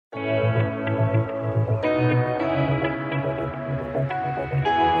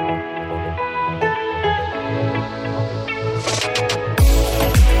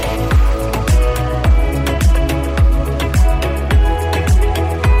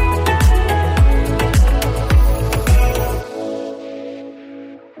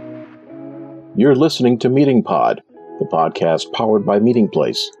You're listening to Meeting Pod, the podcast powered by Meeting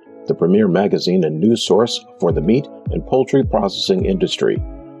Place, the premier magazine and news source for the meat and poultry processing industry,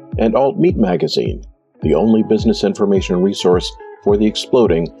 and Alt Meat Magazine, the only business information resource for the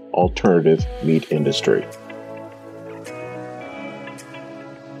exploding alternative meat industry.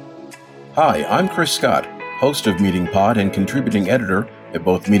 Hi, I'm Chris Scott, host of Meeting Pod and contributing editor at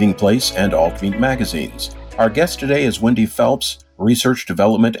both Meeting Place and Alt Meat magazines. Our guest today is Wendy Phelps, Research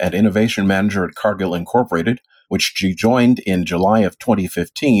Development and Innovation Manager at Cargill Incorporated, which she joined in July of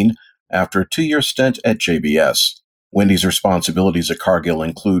 2015 after a 2-year stint at JBS. Wendy's responsibilities at Cargill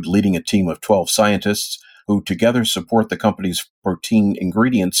include leading a team of 12 scientists who together support the company's protein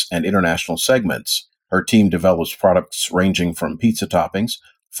ingredients and international segments. Her team develops products ranging from pizza toppings,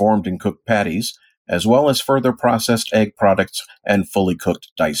 formed and cooked patties, as well as further processed egg products and fully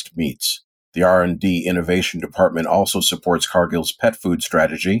cooked diced meats. The R&D Innovation Department also supports Cargill's pet food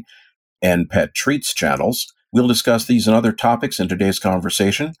strategy and pet treats channels. We'll discuss these and other topics in today's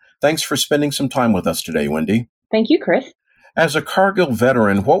conversation. Thanks for spending some time with us today, Wendy. Thank you, Chris. As a Cargill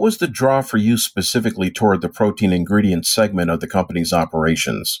veteran, what was the draw for you specifically toward the protein ingredients segment of the company's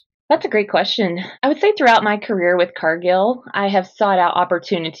operations? That's a great question. I would say throughout my career with Cargill, I have sought out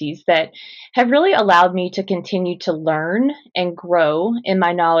opportunities that have really allowed me to continue to learn and grow in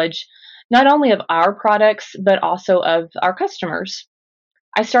my knowledge, not only of our products, but also of our customers.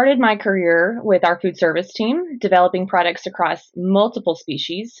 I started my career with our food service team, developing products across multiple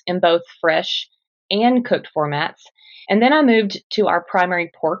species in both fresh and cooked formats. And then I moved to our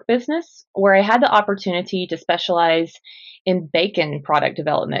primary pork business, where I had the opportunity to specialize in bacon product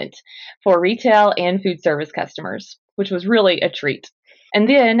development for retail and food service customers, which was really a treat. And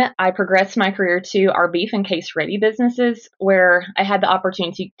then I progressed my career to our beef and case-ready businesses, where I had the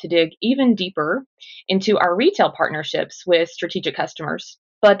opportunity to dig even deeper into our retail partnerships with strategic customers.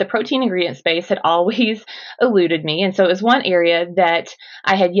 But the protein ingredient space had always eluded me. And so it was one area that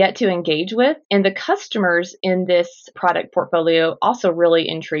I had yet to engage with. And the customers in this product portfolio also really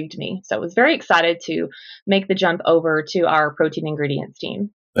intrigued me. So I was very excited to make the jump over to our protein ingredients team.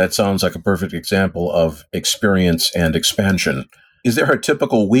 That sounds like a perfect example of experience and expansion. Is there a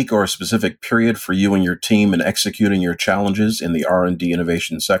typical week or a specific period for you and your team in executing your challenges in the R&D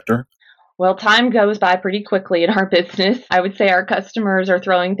innovation sector? Well, time goes by pretty quickly in our business. I would say our customers are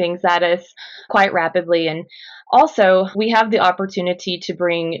throwing things at us quite rapidly. And also, we have the opportunity to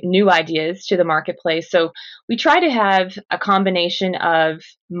bring new ideas to the marketplace. So we try to have a combination of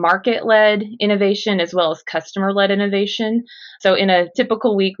market-led innovation as well as customer-led innovation. So in a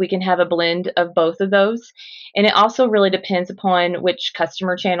typical week, we can have a blend of both of those. And it also really depends upon which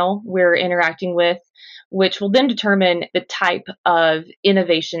customer channel we're interacting with, which will then determine the type of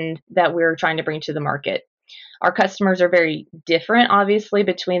innovation that we're trying to bring to the market. Our customers are very different, obviously,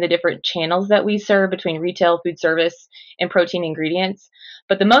 between the different channels that we serve, between retail, food service, and protein ingredients.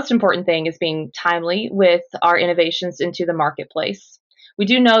 But the most important thing is being timely with our innovations into the marketplace. We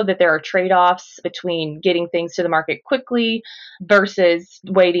do know that there are trade-offs between getting things to the market quickly versus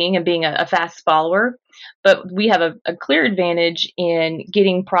waiting and being a fast follower. But we have a clear advantage in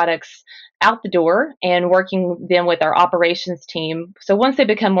getting products out the door and working them with our operations team. So once they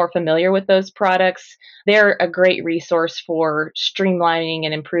become more familiar with those products, they're a great resource for streamlining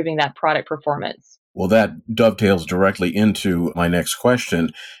and improving that product performance. Well, that dovetails directly into my next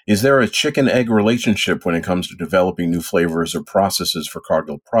question. Is there a chicken-egg relationship when it comes to developing new flavors or processes for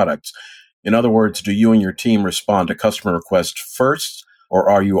Cargill products? In other words, do you and your team respond to customer requests first, or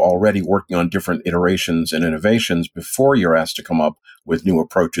are you already working on different iterations and innovations before you're asked to come up with new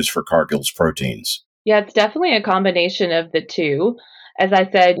approaches for Cargill's proteins? Yeah, it's definitely a combination of the two. As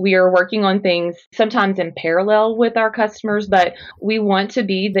I said, we are working on things sometimes in parallel with our customers, but we want to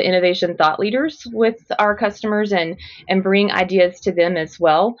be the innovation thought leaders with our customers and bring ideas to them as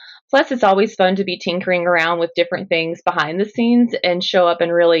well. Plus, it's always fun to be tinkering around with different things behind the scenes and show up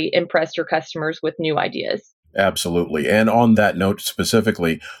and really impress your customers with new ideas. Absolutely. And on that note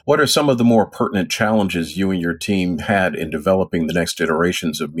specifically, what are some of the more pertinent challenges you and your team had in developing the next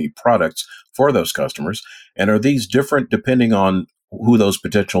iterations of meat products for those customers? And are these different depending on who those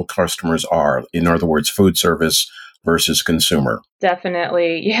potential customers are? In other words, food service versus consumer.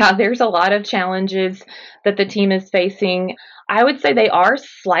 Definitely. Yeah, there's a lot of challenges that the team is facing. I would say they are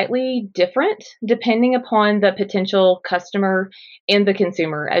slightly different depending upon the potential customer and the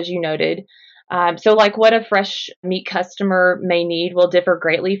consumer, as you noted. So like what a fresh meat customer may need will differ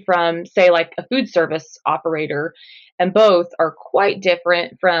greatly from, say, like a food service operator. And both are quite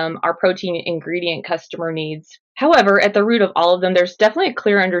different from our protein ingredient customer needs. However, at the root of all of them, there's definitely a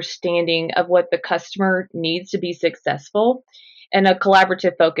clear understanding of what the customer needs to be successful. and a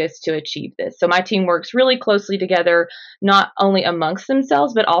collaborative focus to achieve this. So my team works really closely together, not only amongst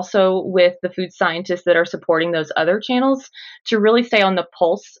themselves, but also with the food scientists that are supporting those other channels to really stay on the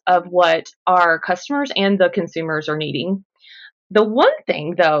pulse of what our customers and the consumers are needing. The one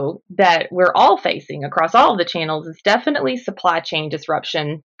thing, though, that we're all facing across all of the channels is definitely supply chain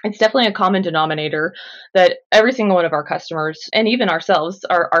disruption. It's definitely a common denominator that every single one of our customers and even ourselves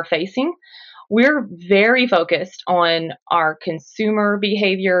are facing. We're very focused on our consumer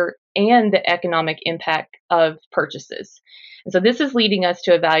behavior and the economic impact of purchases. And so this is leading us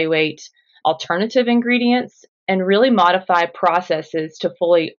to evaluate alternative ingredients and really modify processes to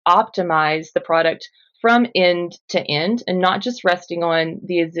fully optimize the product from end to end and not just resting on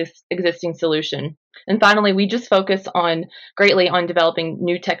the existing solution. And finally, we just focus on greatly on developing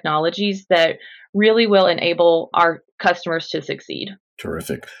new technologies that really will enable our customers to succeed.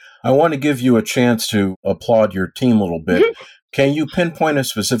 Terrific. I want to give you a chance to applaud your team a little bit. Can you pinpoint a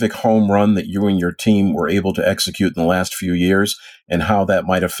specific home run that you and your team were able to execute in the last few years and how that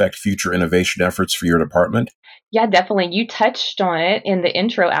might affect future innovation efforts for your department? Yeah, definitely. You touched on it in the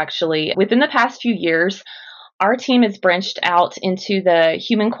intro, actually. Within the past few years, our team has branched out into the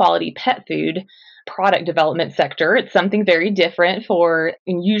human quality pet food product development sector. It's something very different for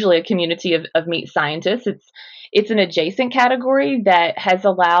usually a community of meat scientists. It's an adjacent category that has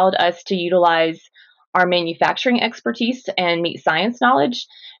allowed us to utilize our manufacturing expertise and meat science knowledge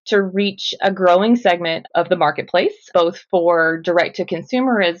to reach a growing segment of the marketplace, both for direct to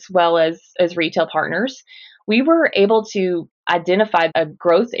consumer as well as retail partners. We were able to identify a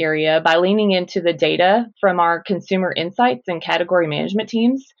growth area by leaning into the data from our consumer insights and category management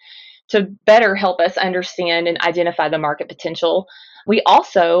teams to better help us understand and identify the market potential. We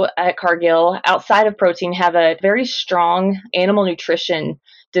also at Cargill, outside of protein, have a very strong animal nutrition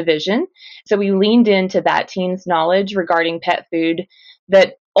division. So we leaned into that team's knowledge regarding pet food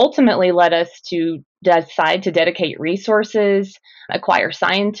that ultimately led us to decide to dedicate resources, acquire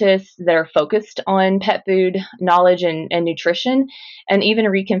scientists that are focused on pet food knowledge and nutrition, and even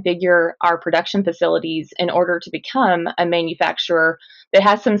reconfigure our production facilities in order to become a manufacturer that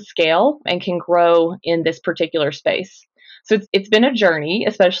has some scale and can grow in this particular space. So it's been a journey,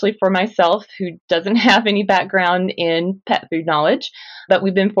 especially for myself who doesn't have any background in pet food knowledge, but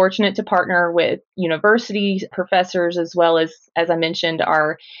we've been fortunate to partner with university professors as well as I mentioned,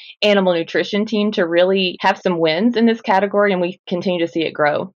 our animal nutrition team to really have some wins in this category, and we continue to see it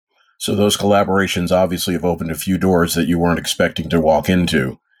grow. So those collaborations obviously have opened a few doors that you weren't expecting to walk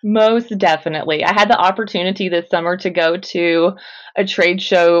into. Most definitely. I had the opportunity this summer to go to a trade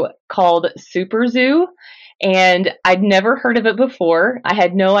show called Super Zoo, and I'd never heard of it before. I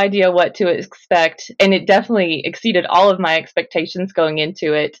had no idea what to expect, and it definitely exceeded all of my expectations going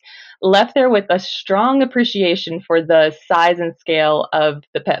into it. Left there with a strong appreciation for the size and scale of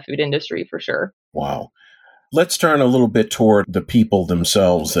the pet food industry for sure. Wow. Let's turn a little bit toward the people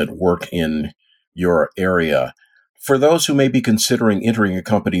themselves that work in your area. For those who may be considering entering a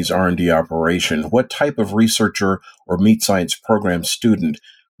company's R&D operation, what type of researcher or meat science program student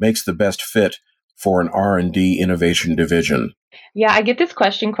makes the best fit for an R&D innovation division? Yeah, I get this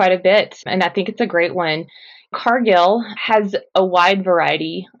question quite a bit, and I think it's a great one. Cargill has a wide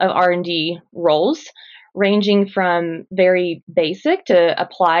variety of R&D roles, ranging from very basic to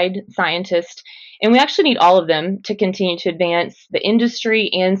applied scientist, and we actually need all of them to continue to advance the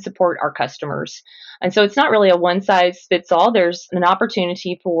industry and support our customers. And so it's not really a one size fits all. There's an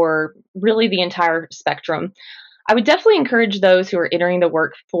opportunity for really the entire spectrum. I would definitely encourage those who are entering the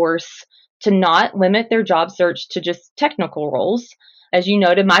workforce to not limit their job search to just technical roles. As you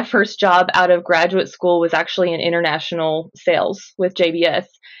noted, my first job out of graduate school was actually in international sales with JBS.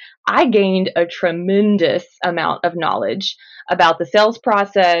 I gained a tremendous amount of knowledge about the sales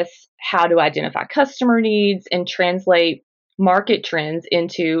process, how to identify customer needs, and translate market trends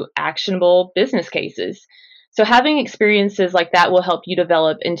into actionable business cases. So having experiences like that will help you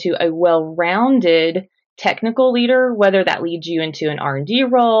develop into a well-rounded technical leader, whether that leads you into an R&D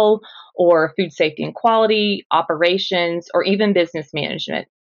role or food safety and quality, operations, or even business management.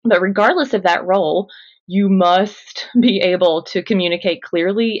 But regardless of that role, you must be able to communicate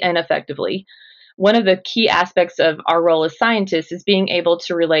clearly and effectively. One of the key aspects of our role as scientists is being able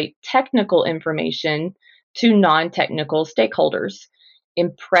to relate technical information to non-technical stakeholders,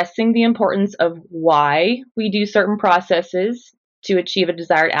 impressing the importance of why we do certain processes to achieve a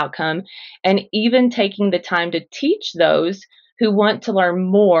desired outcome, and even taking the time to teach those who want to learn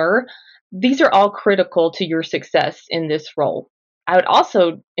more. These are all critical to your success in this role. I would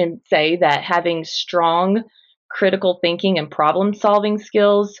also say that having strong critical thinking and problem solving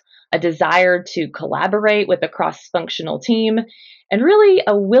skills a desire to collaborate with a cross-functional team, and really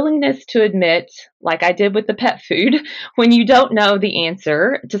a willingness to admit, like I did with the pet food, when you don't know the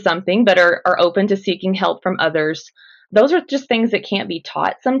answer to something but are open to seeking help from others. Those are just things that can't be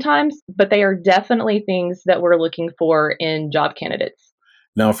taught sometimes, but they are definitely things that we're looking for in job candidates.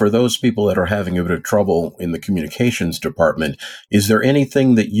 Now, for those people that are having a bit of trouble in the communications department, is there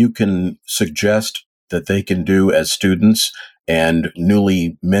anything that you can suggest that they can do as students and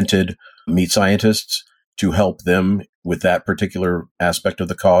newly minted meat scientists to help them with that particular aspect of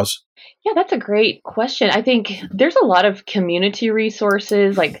the cause? Yeah, that's a great question. I think there's a lot of community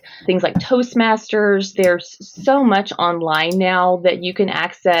resources, like things like Toastmasters. There's so much online now that you can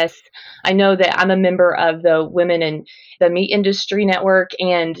access. I know that I'm a member of the Women in the Meat Industry Network,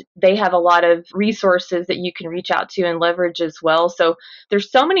 and they have a lot of resources that you can reach out to and leverage as well. So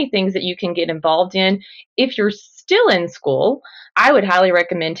there's so many things that you can get involved in. If you're still in school, I would highly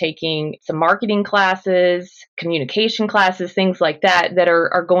recommend taking some marketing classes, communication classes, things like that, that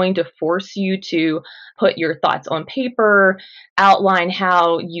are going to force you to put your thoughts on paper, outline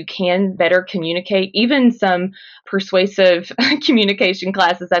how you can better communicate. Even some persuasive communication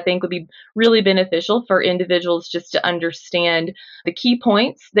classes, I think, would be really beneficial for individuals just to understand the key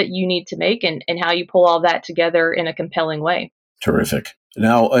points that you need to make and how you pull all that together in a compelling way. Terrific.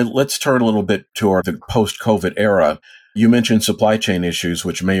 Now, let's turn a little bit to the post-COVID era. You mentioned supply chain issues,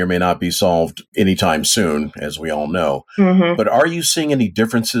 which may or may not be solved anytime soon, as we all know. Mm-hmm. But are you seeing any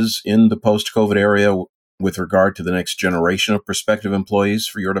differences in the post-COVID area with regard to the next generation of prospective employees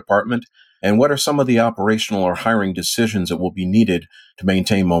for your department? And what are some of the operational or hiring decisions that will be needed to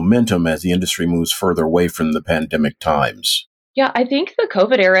maintain momentum as the industry moves further away from the pandemic times? Yeah, I think the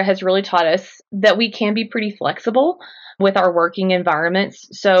COVID era has really taught us that we can be pretty flexible with our working environments.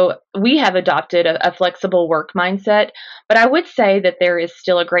 So we have adopted a flexible work mindset, but I would say that there is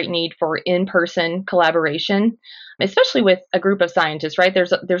still a great need for in-person collaboration, especially with a group of scientists, right?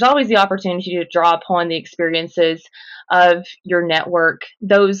 There's always the opportunity to draw upon the experiences of your network,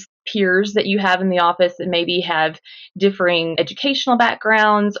 those peers that you have in the office that maybe have differing educational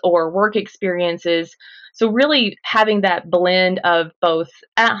backgrounds or work experiences. So really having that blend of both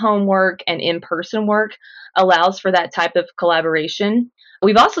at-home work and in-person work allows for that type of collaboration.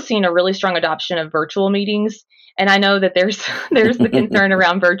 We've also seen a really strong adoption of virtual meetings. And I know that there's the concern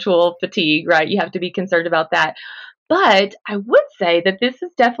around virtual fatigue, right? You have to be concerned about that. But I would say that this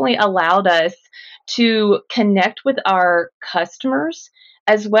has definitely allowed us to connect with our customers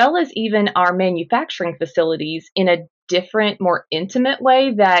as well as even our manufacturing facilities in a different, more intimate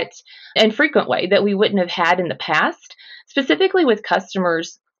way and frequent way that we wouldn't have had in the past. Specifically with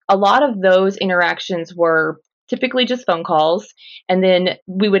customers, a lot of those interactions were typically just phone calls, and then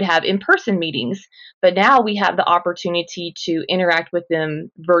we would have in-person meetings. But now we have the opportunity to interact with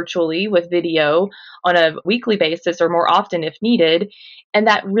them virtually with video on a weekly basis or more often if needed. And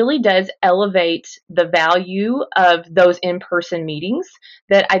that really does elevate the value of those in-person meetings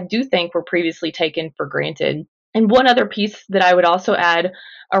that I do think were previously taken for granted. And one other piece that I would also add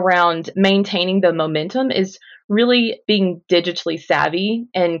around maintaining the momentum is really being digitally savvy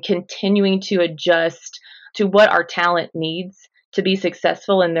and continuing to adjust to what our talent needs to be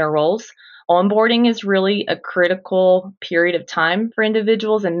successful in their roles. Onboarding is really a critical period of time for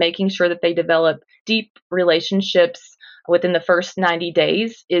individuals, and making sure that they develop deep relationships within the first 90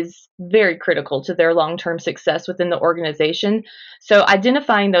 days is very critical to their long-term success within the organization. So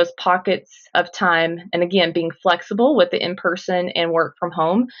identifying those pockets of time, and again, being flexible with the in-person and work from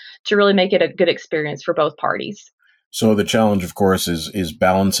home to really make it a good experience for both parties. So the challenge, of course, is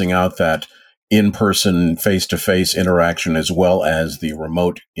balancing out that in-person, face-to-face interaction as well as the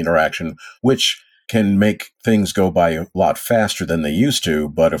remote interaction, which can make things go by a lot faster than they used to.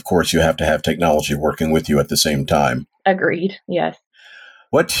 But of course, you have to have technology working with you at the same time. Agreed. Yes.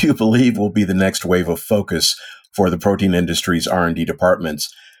 What do you believe will be the next wave of focus for the protein industry's R&D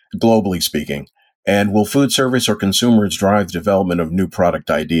departments, globally speaking? And will food service or consumers drive the development of new product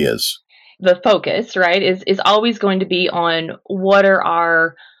ideas? The focus, right, is always going to be on what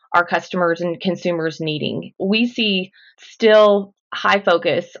are our customers and consumers needing. We see still high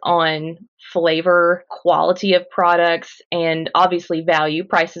focus on flavor, quality of products, and obviously value.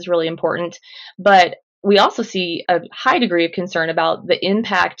 Price is really important. But we also see a high degree of concern about the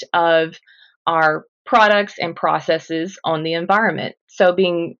impact of our products and processes on the environment. So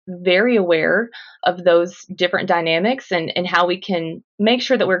being very aware of those different dynamics and how we can make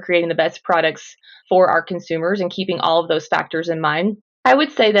sure that we're creating the best products for our consumers and keeping all of those factors in mind. I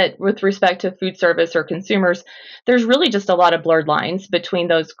would say that with respect to food service or consumers, there's really just a lot of blurred lines between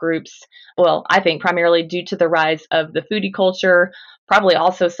those groups. Well, I think primarily due to the rise of the foodie culture, probably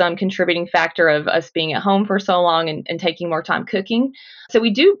also some contributing factor of us being at home for so long and taking more time cooking. So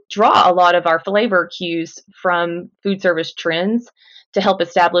we do draw a lot of our flavor cues from food service trends to help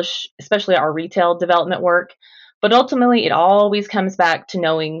establish, especially our retail development work. But ultimately, it always comes back to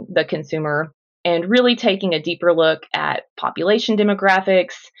knowing the consumer and really taking a deeper look at population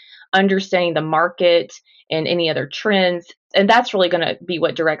demographics, understanding the market and any other trends. And that's really going to be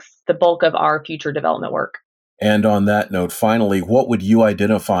what directs the bulk of our future development work. And on that note, finally, what would you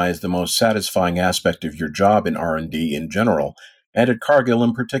identify as the most satisfying aspect of your job in R&D in general, and at Cargill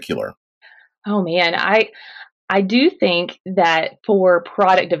in particular? Oh man, I do think that for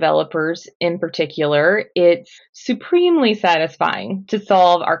product developers in particular, it's supremely satisfying to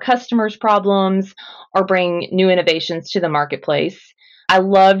solve our customers' problems or bring new innovations to the marketplace. I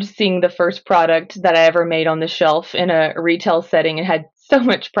loved seeing the first product that I ever made on the shelf in a retail setting and had so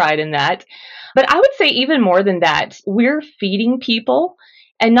much pride in that. But I would say even more than that, we're feeding people,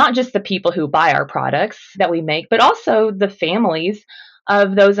 and not just the people who buy our products that we make, but also the families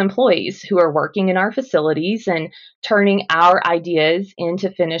of those employees who are working in our facilities and turning our ideas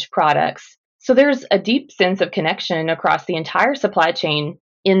into finished products. So there's a deep sense of connection across the entire supply chain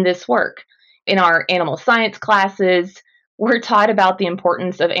in this work. In our animal science classes, we're taught about the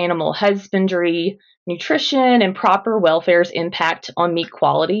importance of animal husbandry, nutrition, and proper welfare's impact on meat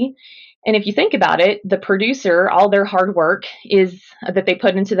quality. And if you think about it, the producer, all their hard work is that they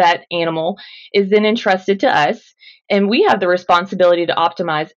put into that animal is then entrusted to us. And we have the responsibility to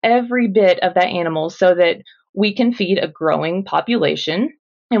optimize every bit of that animal so that we can feed a growing population.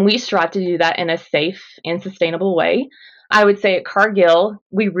 And we strive to do that in a safe and sustainable way. I would say at Cargill,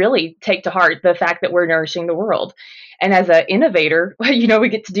 we really take to heart the fact that we're nourishing the world. And as an innovator, we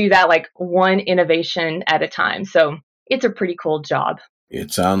get to do that like one innovation at a time. So it's a pretty cool job.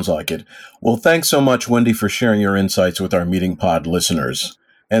 It sounds like it. Well, thanks so much, Wendy, for sharing your insights with our Meeting Pod listeners.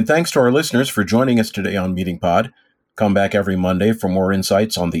 And thanks to our listeners for joining us today on Meeting Pod. Come back every Monday for more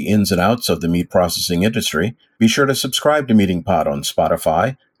insights on the ins and outs of the meat processing industry. Be sure to subscribe to Meeting Pod on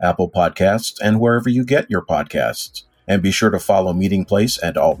Spotify, Apple Podcasts, and wherever you get your podcasts. And be sure to follow Meeting Place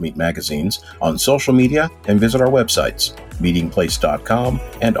and Alt Meat magazines on social media and visit our websites, meetingplace.com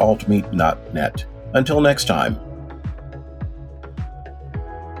and altmeat.net. Until next time.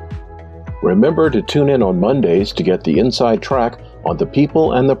 Remember to tune in on Mondays to get the inside track on the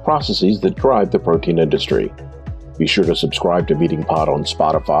people and the processes that drive the protein industry. Be sure to subscribe to Meeting Pod on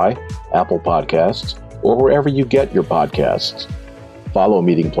Spotify, Apple Podcasts, or wherever you get your podcasts. Follow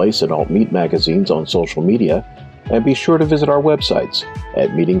Meeting Place and Alt Meat magazines on social media, and be sure to visit our websites at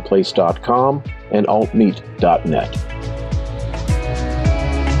meetingplace.com and altmeat.net.